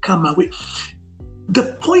that come my way.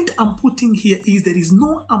 The point I'm putting here is there is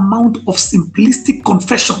no amount of simplistic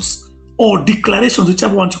confessions or declarations,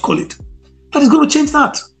 whichever one you call it, that is going to change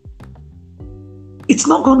that. It's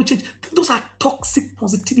not going to change. Those are toxic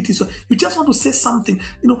positivity. So you just want to say something,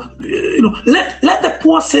 let the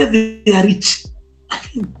poor say they are rich. I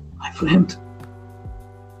mean, my friend,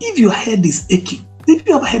 if your head is aching, if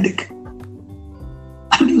you have a headache,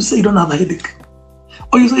 and you say you don't have a headache,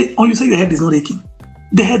 or you say your head is not aching,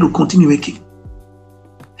 the head will continue aching.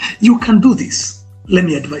 You can do this. Let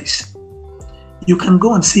me advise. You can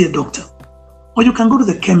go and see a doctor, or you can go to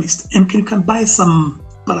the chemist and you can buy some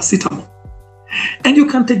paracetamol. And you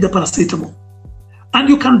can take the paracetamol and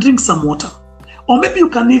you can drink some water. Or maybe you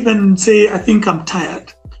can even say, I think I'm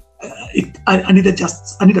tired. I need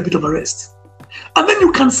a bit of a rest. And then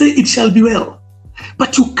you can say it shall be well.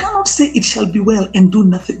 But you cannot say it shall be well and do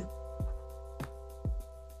nothing.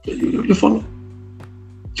 You follow?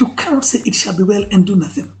 You cannot say it shall be well and do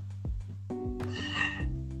nothing.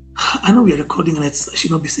 I know we are recording and I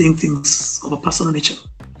should not be saying things of a personal nature.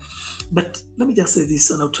 But let me just say this,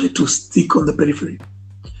 and I'll try to stick on the periphery.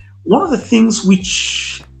 One of the things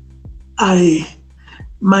which my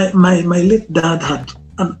late dad had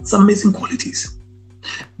some amazing qualities.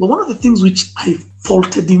 But one of the things which I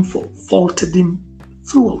faulted him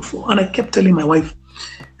throughout for, and I kept telling my wife,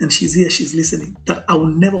 and she's here, she's listening, that I will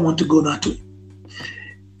never want to go that way,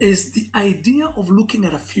 is the idea of looking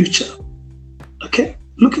at a future, okay?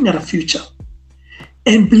 Looking at a future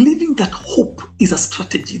and believing that hope is a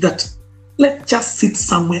strategy, that let's just sit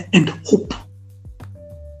somewhere and hope.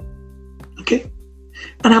 Okay?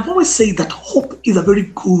 And I've always said that hope is a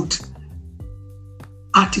very good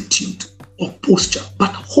attitude or posture,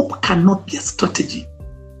 but hope cannot be a strategy.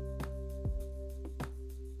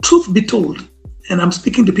 Truth be told, and I'm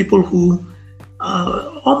speaking to people who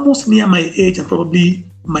are almost near my age and probably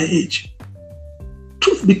my age.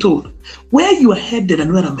 Truth be told, where you are headed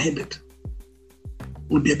and where I'm headed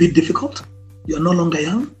will be a bit difficult. You are no longer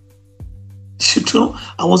young. You know,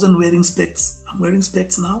 I wasn't wearing specs. I'm wearing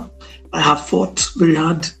specs now. I have fought very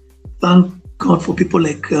hard. Thank God for people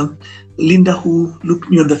like Linda, who looked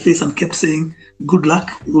me on the face and kept saying, good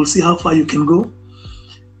luck. You will see how far you can go.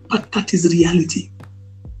 But that is reality.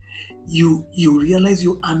 You realize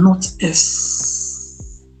you are not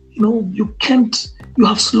as, you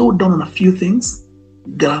have slowed down on a few things,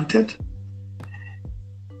 granted.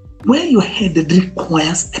 Where you're headed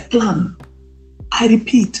requires a plan. I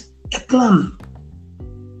repeat, a plan.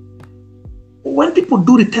 When people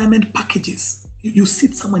do retirement packages, you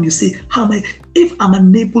sit somewhere and you say, if I'm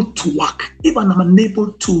unable to work, if I'm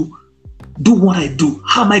unable to do what I do,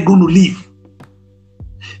 how am I going to live?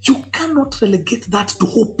 You cannot relegate that to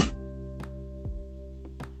hope.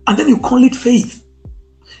 And then you call it faith.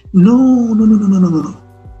 No.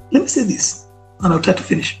 Let me say this, and I'll try to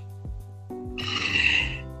finish.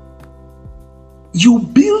 You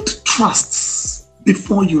build trusts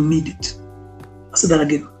before you need it. I'll say that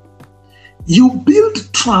again. You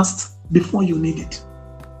build trust before you need it.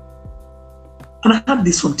 And I heard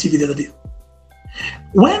this on TV the other day.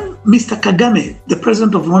 When Mr. Kagame, the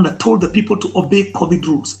president of Rwanda, told the people to obey COVID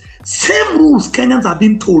rules, same rules Kenyans are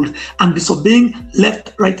being told and disobeying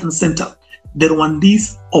left, right, and center. The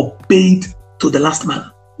Rwandese obeyed to the last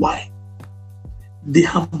man. Why? They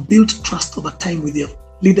have built trust over time with their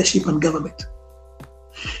leadership and government.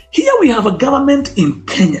 Here we have a government in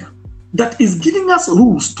Kenya that is giving us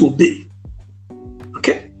rules to obey.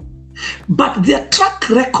 Okay? But their track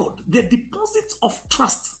record, their deposits of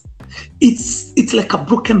trust, it's like a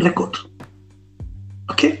broken record.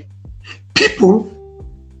 Okay? People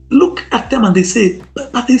look at them and they say,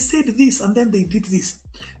 but they said this and then they did this.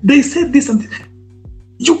 They said this and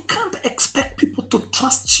you can't expect people to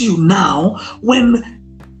trust you now when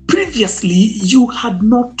previously you had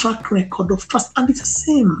no track record of trust. And it's the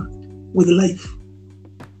same with life.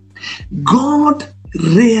 God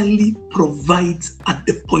rarely provides at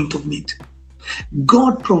the point of need.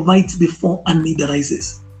 God provides before a need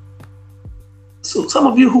arises. So some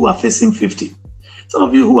of you who are facing 50, some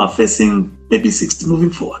of you who are facing maybe 60 moving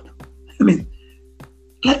forward,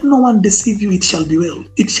 let no one deceive you, it shall be well.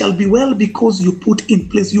 It shall be well because you put in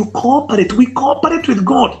place, you cooperate. We cooperate with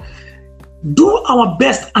God. Do our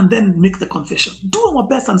best and then make the confession. Do our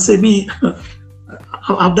best and say,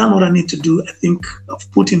 I've done what I need to do. I think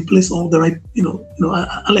I've put in place all the right,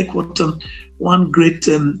 I like what one great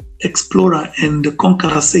explorer and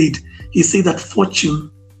conqueror said. He said that fortune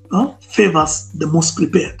favors the most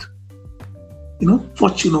prepared.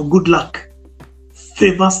 Fortune or good luck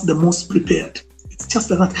favors the most prepared. It's just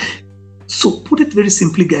like that. So put it very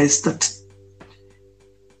simply, guys, that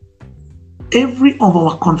every of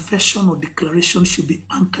our confession or declaration should be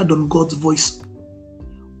anchored on God's voice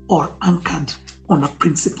or anchored on a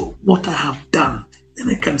principle. What I have done, then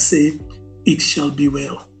I can say, it shall be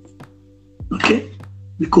well. Okay?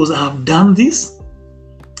 Because I have done this,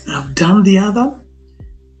 I have done the other,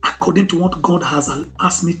 according to what God has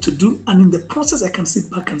asked me to do. And in the process, I can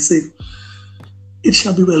sit back and say, it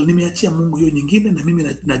shall be well. Nimeachia Mungu hiyo nyingine na mimi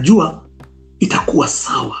najua itakuwa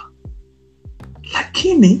sawa.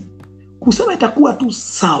 Lakini kusema itakuwa tu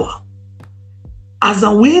sawa as a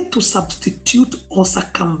way to substitute or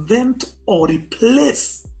circumvent or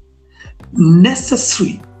replace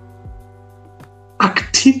necessary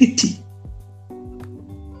activity,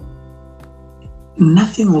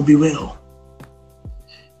 nothing will be well.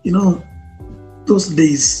 You know, those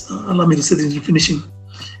days, allow me to say this in finishing,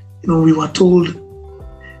 you know, we were told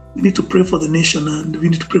we need to pray for the nation and we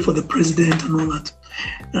need to pray for the president and all that.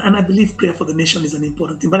 And I believe prayer for the nation is an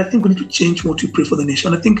important thing, but I think we need to change what we pray for the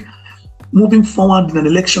nation. I think moving forward in an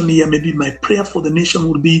election year, maybe my prayer for the nation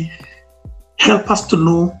would be, help us to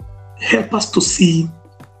know, help us to see,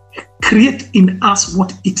 create in us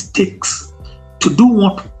what it takes to do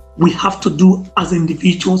what we have to do as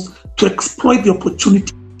individuals to exploit the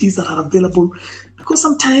opportunities that are available. Because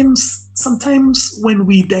sometimes when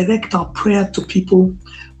we direct our prayer to people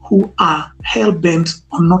who are hell-bent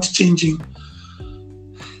on not changing,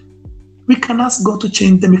 we can ask God to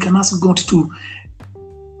change them. We can ask God to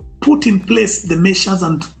put in place the measures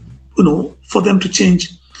and, you know, for them to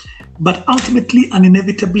change. But ultimately and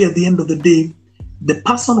inevitably at the end of the day, the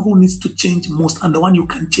person who needs to change most and the one you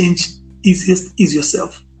can change easiest is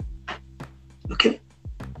yourself. Okay?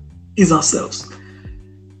 Is ourselves.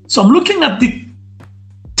 So I'm looking at the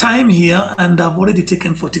time here and I've already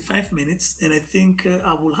taken 45 minutes and I think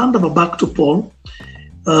I will hand over back to Paul.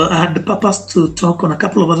 I had the purpose to talk on a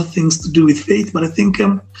couple of other things to do with faith, but I think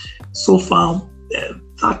so far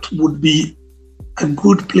that would be a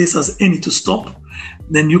good place as any to stop.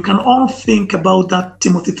 Then you can all think about that.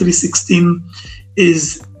 Timothy 3:16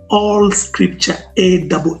 is all scripture,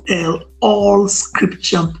 A-double-L, all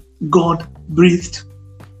scripture God breathed.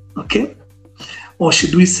 Okay? Or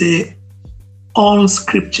should we say all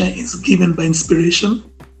scripture is given by inspiration?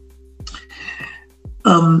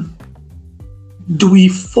 Do we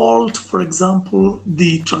fault, for example,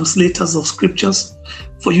 the translators of scriptures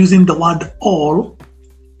for using the word all,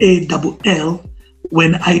 A-double-L,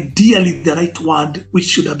 when ideally the right word which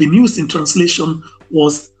should have been used in translation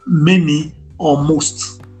was many or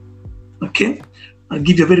most? Okay? I'll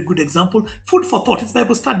give you a very good example. Food for thought. It's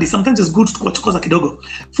Bible study. Sometimes it's good to kukosa kidogo.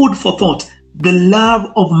 Food for thought. The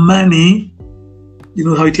love of money, you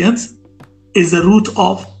know how it ends, is the root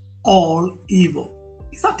of all evil.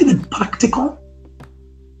 Is that even practical?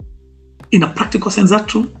 In a practical sense, is that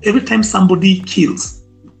true? Every time somebody kills,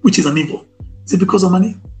 which is an evil, is it because of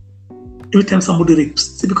money? Every time somebody rapes,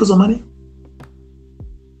 is it because of money?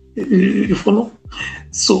 You follow?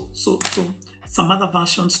 So some other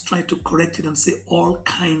versions try to correct it and say all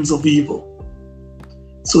kinds of evil.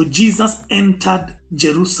 So Jesus entered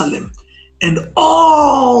Jerusalem and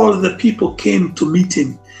all the people came to meet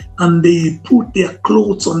him and they put their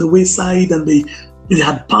clothes on the wayside and they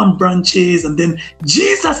had palm branches, and then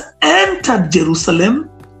Jesus entered Jerusalem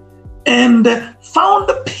and found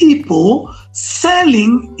the people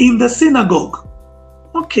selling in the synagogue.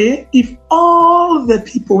 Okay, if all the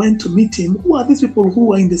people went to meet him, who are these people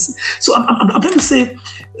who are in this? So I'm trying to say,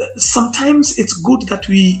 sometimes it's good that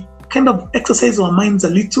we kind of exercise our minds a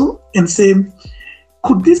little and say,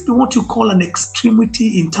 could this be what you call an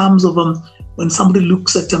extremity in terms of when somebody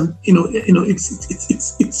looks at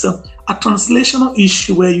it's a translational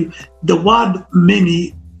issue where the word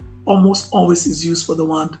many almost always is used for the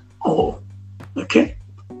word all. Okay,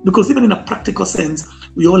 because even in a practical sense,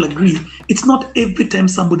 we all agree it's not every time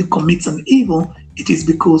somebody commits an evil, it is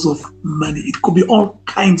because of money. It could be all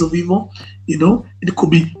kinds of evil, it could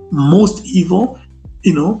be most evil,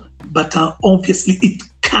 but obviously it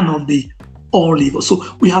cannot be all evil. So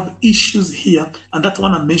we have issues here, and that's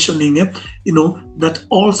what I'm mentioning, that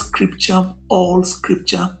all scripture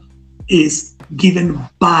is given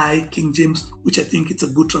by King James, which I think it's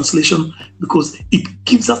a good translation because it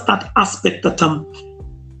gives us that aspect that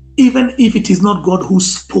even if it is not God who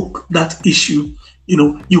spoke that issue,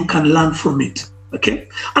 you can learn from it. Okay?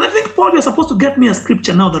 And I think, Paul, you're supposed to get me a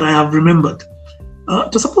scripture now that I have remembered.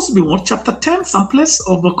 It's supposed to be what? Chapter 10, someplace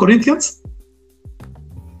of Corinthians?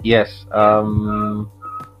 Yes. I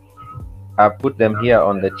put them here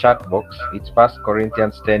on the chat box. It's 1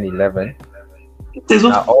 Corinthians 10:11.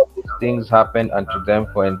 Now all these things happened unto them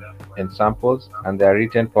for ensamples, and they are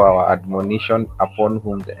written for our admonition, upon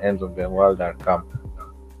whom the ends of the world are come.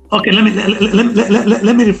 Okay, let me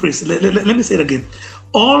rephrase. Let me say it again.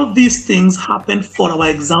 All these things happened for our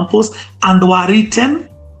examples and were written.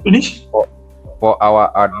 Finish. For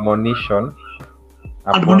our admonition.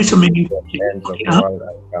 Admonition meaning the ends of the world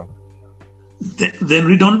are come. Then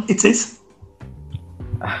read on. It says.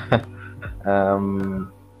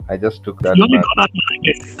 I just took that. You only got that.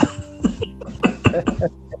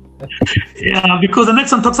 Yeah, because the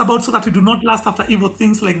next one talks about so that we do not lust after evil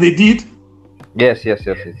things like they did. Yes. It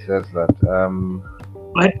says that.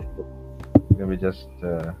 Right. Let me just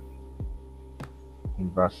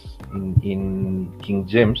in verse in King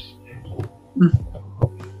James.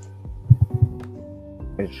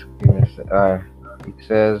 It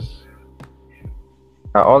says,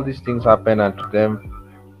 all these things happen unto them.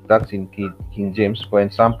 That's in King James. For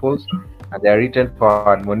examples, and they are written for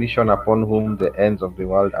admonition, upon whom the ends of the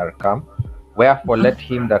world are come. Wherefore, let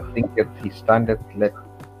him that thinketh he standeth, let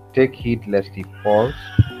take heed lest he falls.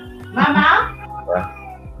 Mama. Yeah.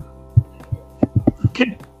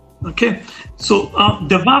 Okay. So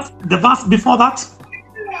the verse before that.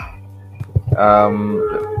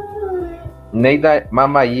 Neither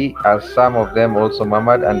murmur ye, as some of them also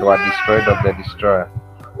murmured and were destroyed of the destroyer.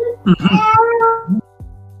 Mm-hmm.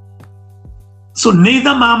 So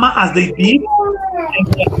neither murmur as they did.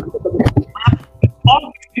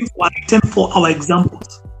 All these things were written for our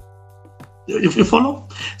examples. If you follow,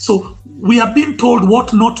 so we are being told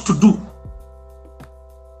what not to do,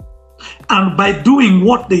 and by doing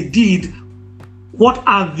what they did, what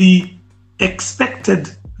are the expected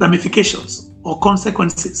ramifications or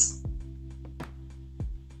consequences?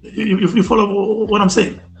 If you follow what I'm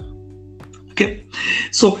saying. Okay,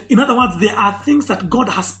 so in other words, there are things that God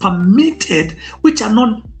has permitted which are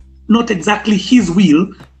not exactly His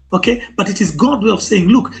will, okay, but it is God's way of saying,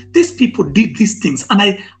 look, these people did these things, and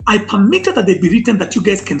I permitted that they be written that you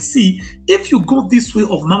guys can see. If you go this way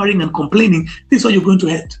of murmuring and complaining, this is where you're going to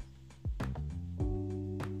head.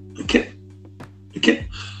 Okay.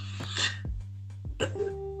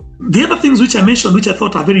 The other things which I mentioned, which I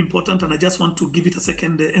thought are very important, and I just want to give it a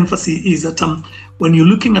second emphasis, is that when you're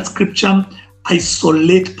looking at scripture,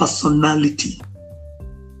 isolate personality,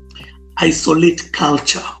 isolate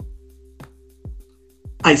culture,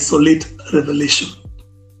 isolate revelation.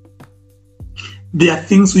 There are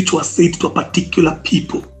things which were said to a particular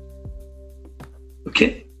people.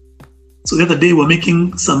 Okay? So the other day we were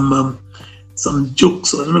making some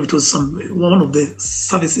jokes, or I don't know if it was one of the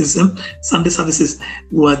services, Sunday services,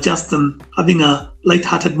 we were just having a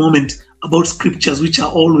light-hearted moment about scriptures, which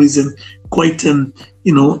are always quite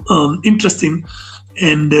interesting.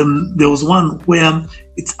 And there was one where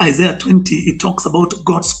it's Isaiah 20. It talks about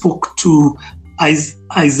God spoke to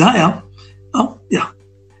Isaiah,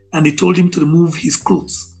 and he told him to remove his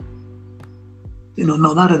clothes.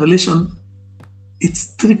 Now that revelation, it's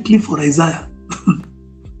strictly for Isaiah.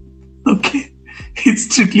 Okay. It's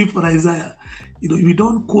strictly for Isaiah. We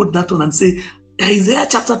don't quote that one and say, Isaiah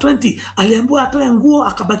chapter 20, aliambiwa atoe nguo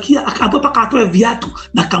akaambiwa paka atoe viatu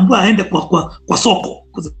na akaambiwa aende kwa soko.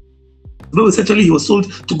 Because essentially he was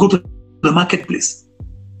told to go to the marketplace.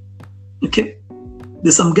 Okay?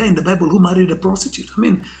 There's some guy in the Bible who married a prostitute. I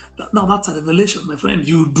mean, now that's a revelation, my friend.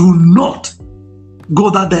 You do not go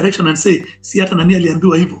that direction and say, si hata nani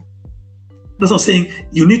aliambiwa hivyo. That's not saying.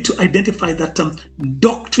 You need to identify that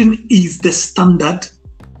doctrine is the standard,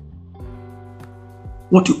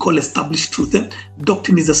 what you call established truth.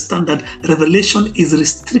 Doctrine is a standard. Revelation is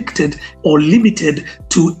restricted or limited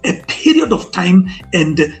to a period of time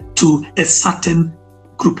and to a certain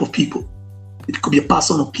group of people. It could be a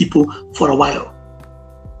person or people for a while.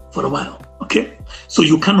 Okay, so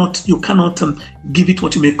you cannot give it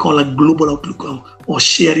what you may call a global outlook or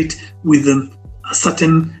share it with a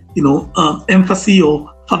certain emphasis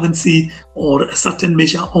or fervency or a certain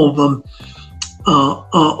measure of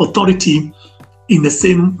authority in the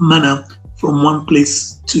same manner from one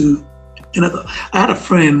place to another. I had a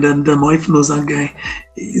friend, and my wife knows that guy.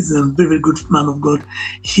 He's a very, very good man of God.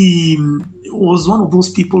 He was one of those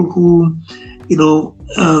people who,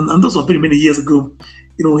 and those were very many years ago.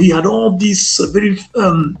 He had all these very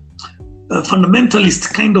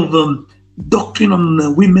fundamentalist kind of doctrine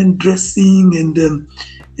on women dressing and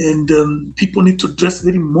people need to dress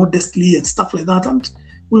very modestly and stuff like that. And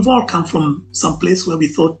we've all come from some place where we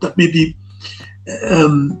thought that maybe, our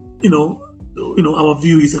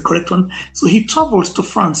view is a correct one. So he travels to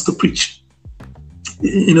France to preach.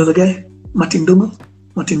 The guy, Martin Domo.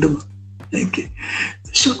 Okay,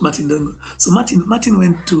 short Martin Domo. So Martin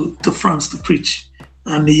went to France to preach,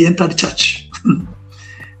 and he entered the church.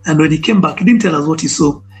 And when he came back, he didn't tell us what he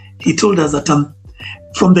saw. He told us that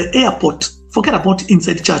from the airport, forget about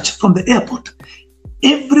inside the church, from the airport,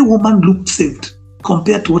 every woman looked saved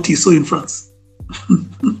compared to what he saw in France.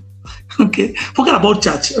 Okay, forget about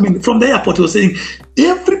church. I mean, from the airport, he was saying,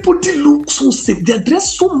 everybody looks so safe. They're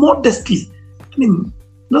dressed so modestly. I mean,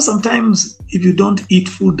 sometimes if you don't eat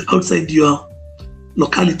food outside your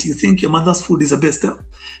locality, you think your mother's food is the best.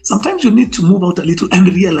 Sometimes you need to move out a little and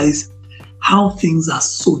realize how things are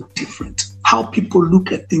so different, how people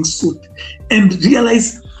look at things and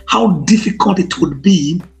realize how difficult it would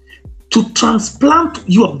be to transplant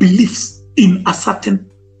your beliefs in a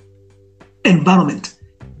certain environment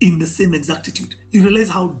in the same exactitude. You realize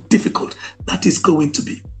how difficult that is going to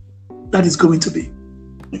be.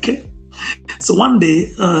 Okay? So one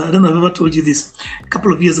day, I don't know if I've ever told you this, a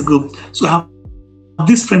couple of years ago, so I have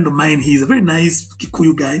this friend of mine, he's a very nice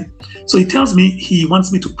Kikuyu guy. So he tells me he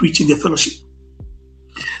wants me to preach in their fellowship.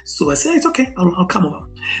 So I say, it's okay, I'll come over.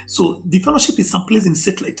 So the fellowship is someplace in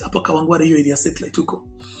Satellite, Upper Kawangware area, Satellite, Uko.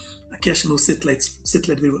 Akiash knows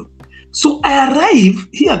Satellite very well. So I arrive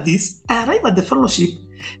at the fellowship,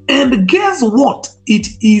 and guess what? It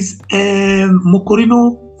is a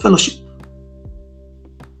Mokorino fellowship.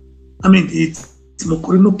 I mean, it's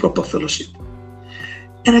Mokorino proper fellowship.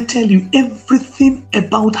 And I tell you, everything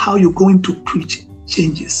about how you're going to preach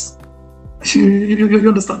changes. You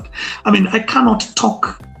understand? I mean, I cannot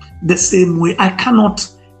talk the same way. I cannot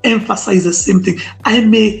emphasize the same thing. I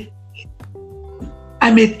may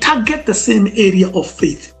target the same area of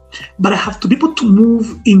faith, but I have to be able to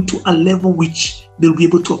move into a level which they'll be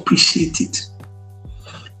able to appreciate it.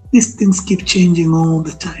 These things keep changing all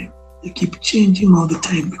the time. They keep changing all the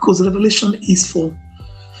time because revelation is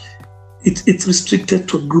it's restricted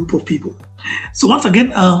to a group of people. So once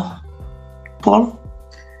again, Paul,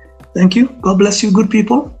 thank you. God bless you, good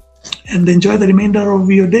people, and enjoy the remainder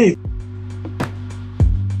of your day.